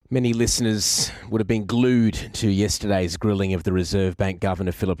Many listeners would have been glued to yesterday's grilling of the Reserve Bank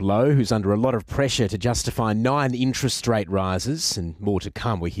Governor Philip Lowe, who's under a lot of pressure to justify 9 interest rate rises, and more to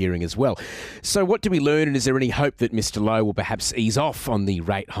come, we're hearing as well. So what do we learn, and is there any hope that Mr Lowe will perhaps ease off on the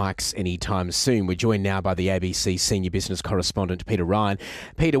rate hikes anytime soon? We're joined now by the ABC senior business correspondent Peter Ryan.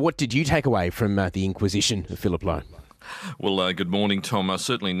 Peter, what did you take away from the inquisition of Philip Lowe? Well, good morning, Tom.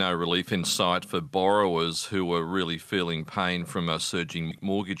 Certainly no relief in sight for borrowers who are really feeling pain from surging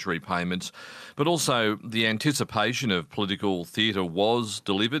mortgage repayments. But also the anticipation of political theatre was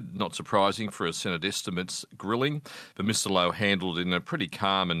delivered, not surprising for a Senate estimates grilling. But Mr Lowe handled it in a pretty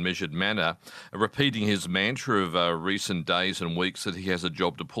calm and measured manner, repeating his mantra of recent days and weeks that he has a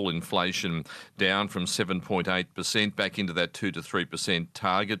job to pull inflation down from 7.8% back into that 2 to 3%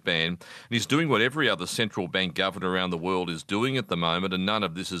 target band. And he's doing what every other central bank governor around the world is doing at the moment, and none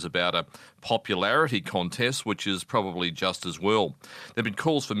of this is about a popularity contest, which is probably just as well. There have been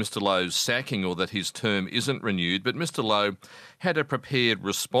calls for Mr Lowe's sacking or that his term isn't renewed, but Mr Lowe had a prepared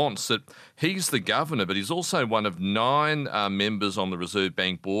response that he's the governor, but he's also one of 9 members on the Reserve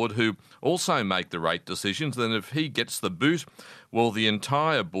Bank board who also make the rate decisions. Then if he gets the boot, well, the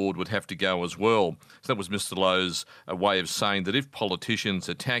entire board would have to go as well. So that was Mr Lowe's way of saying that if politicians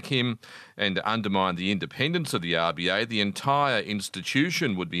attack him and undermine the independence of the RBA, the entire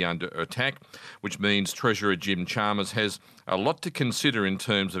institution would be under attack, which means Treasurer Jim Chalmers has a lot to consider in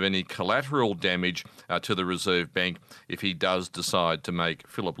terms of any collateral damage to the Reserve Bank if he does decide to make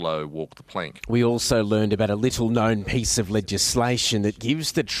Philip Lowe walk the plank. We also learned about a little-known piece of legislation that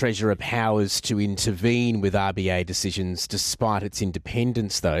gives the Treasurer powers to intervene with RBA decisions despite its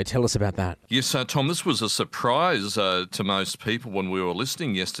independence, though. Tell us about that. Yes, Tom, this was a surprise to most people when we were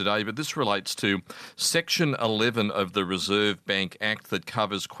listening yesterday, but this relates to Section 11 of the Reserve Bank Act that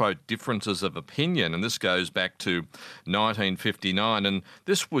covers, quote, differences of opinion, and this goes back to 1959, and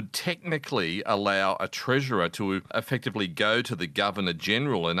this would technically allow a Treasurer to effectively go to the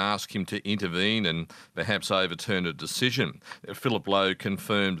Governor-General and ask him to intervene and perhaps overturn a decision. Philip Lowe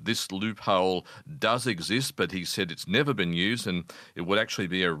confirmed this loophole does exist, but he said it's never been used and it would actually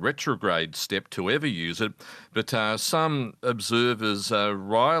be a retrograde step to ever use it. But some observers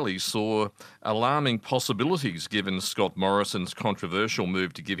wryly saw alarming possibilities given Scott Morrison's controversial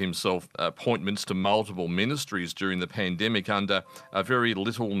move to give himself appointments to multiple ministries during the pandemic under a very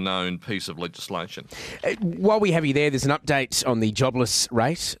little-known piece of legislation. While we have you there, there's an update on the jobless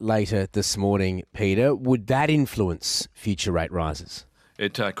rate later this morning, Peter. Would that influence future rate rises?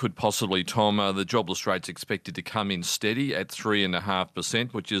 It could possibly, Tom. The jobless rate's expected to come in steady at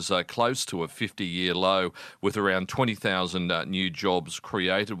 3.5%, which is close to a 50-year low, with around 20,000 new jobs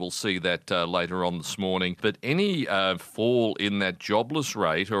created. We'll see that later on this morning. But any fall in that jobless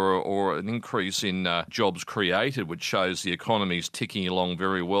rate or an increase in jobs created, which shows the economy's ticking along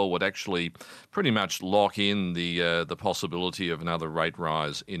very well, would actually pretty much lock in the possibility of another rate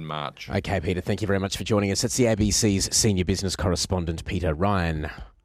rise in March. Okay, Peter, thank you very much for joining us. That's the ABC's senior business correspondent, Peter Ryan.